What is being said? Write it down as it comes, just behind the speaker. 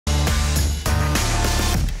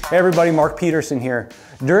Hey everybody, Mark Peterson here.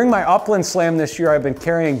 During my upland slam this year, I've been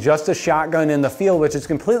carrying just a shotgun in the field, which is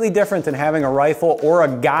completely different than having a rifle or a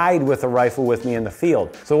guide with a rifle with me in the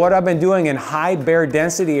field. So what I've been doing in high bear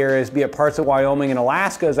density areas, be it parts of Wyoming and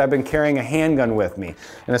Alaska, is I've been carrying a handgun with me,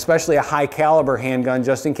 and especially a high caliber handgun,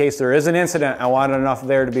 just in case there is an incident. I want enough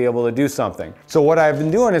there to be able to do something. So what I've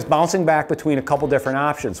been doing is bouncing back between a couple different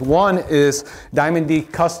options. One is Diamond D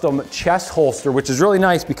custom chest holster, which is really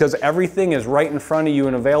nice because everything is right in front of you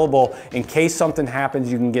and available in case something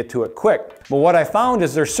happens. You can get to it quick. But what I found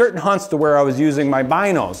is there's certain hunts to where I was using my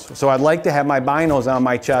binos. So I'd like to have my binos on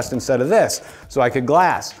my chest instead of this, so I could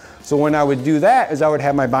glass. So when I would do that is I would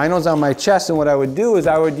have my binos on my chest, and what I would do is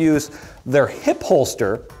I would use their hip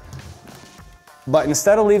holster, but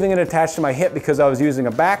instead of leaving it attached to my hip because I was using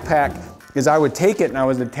a backpack, is I would take it and I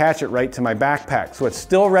would attach it right to my backpack. So it's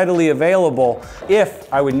still readily available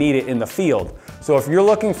if I would need it in the field. So if you're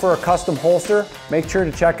looking for a custom holster, make sure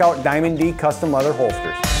to check out Diamond D Custom Leather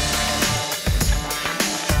Holsters.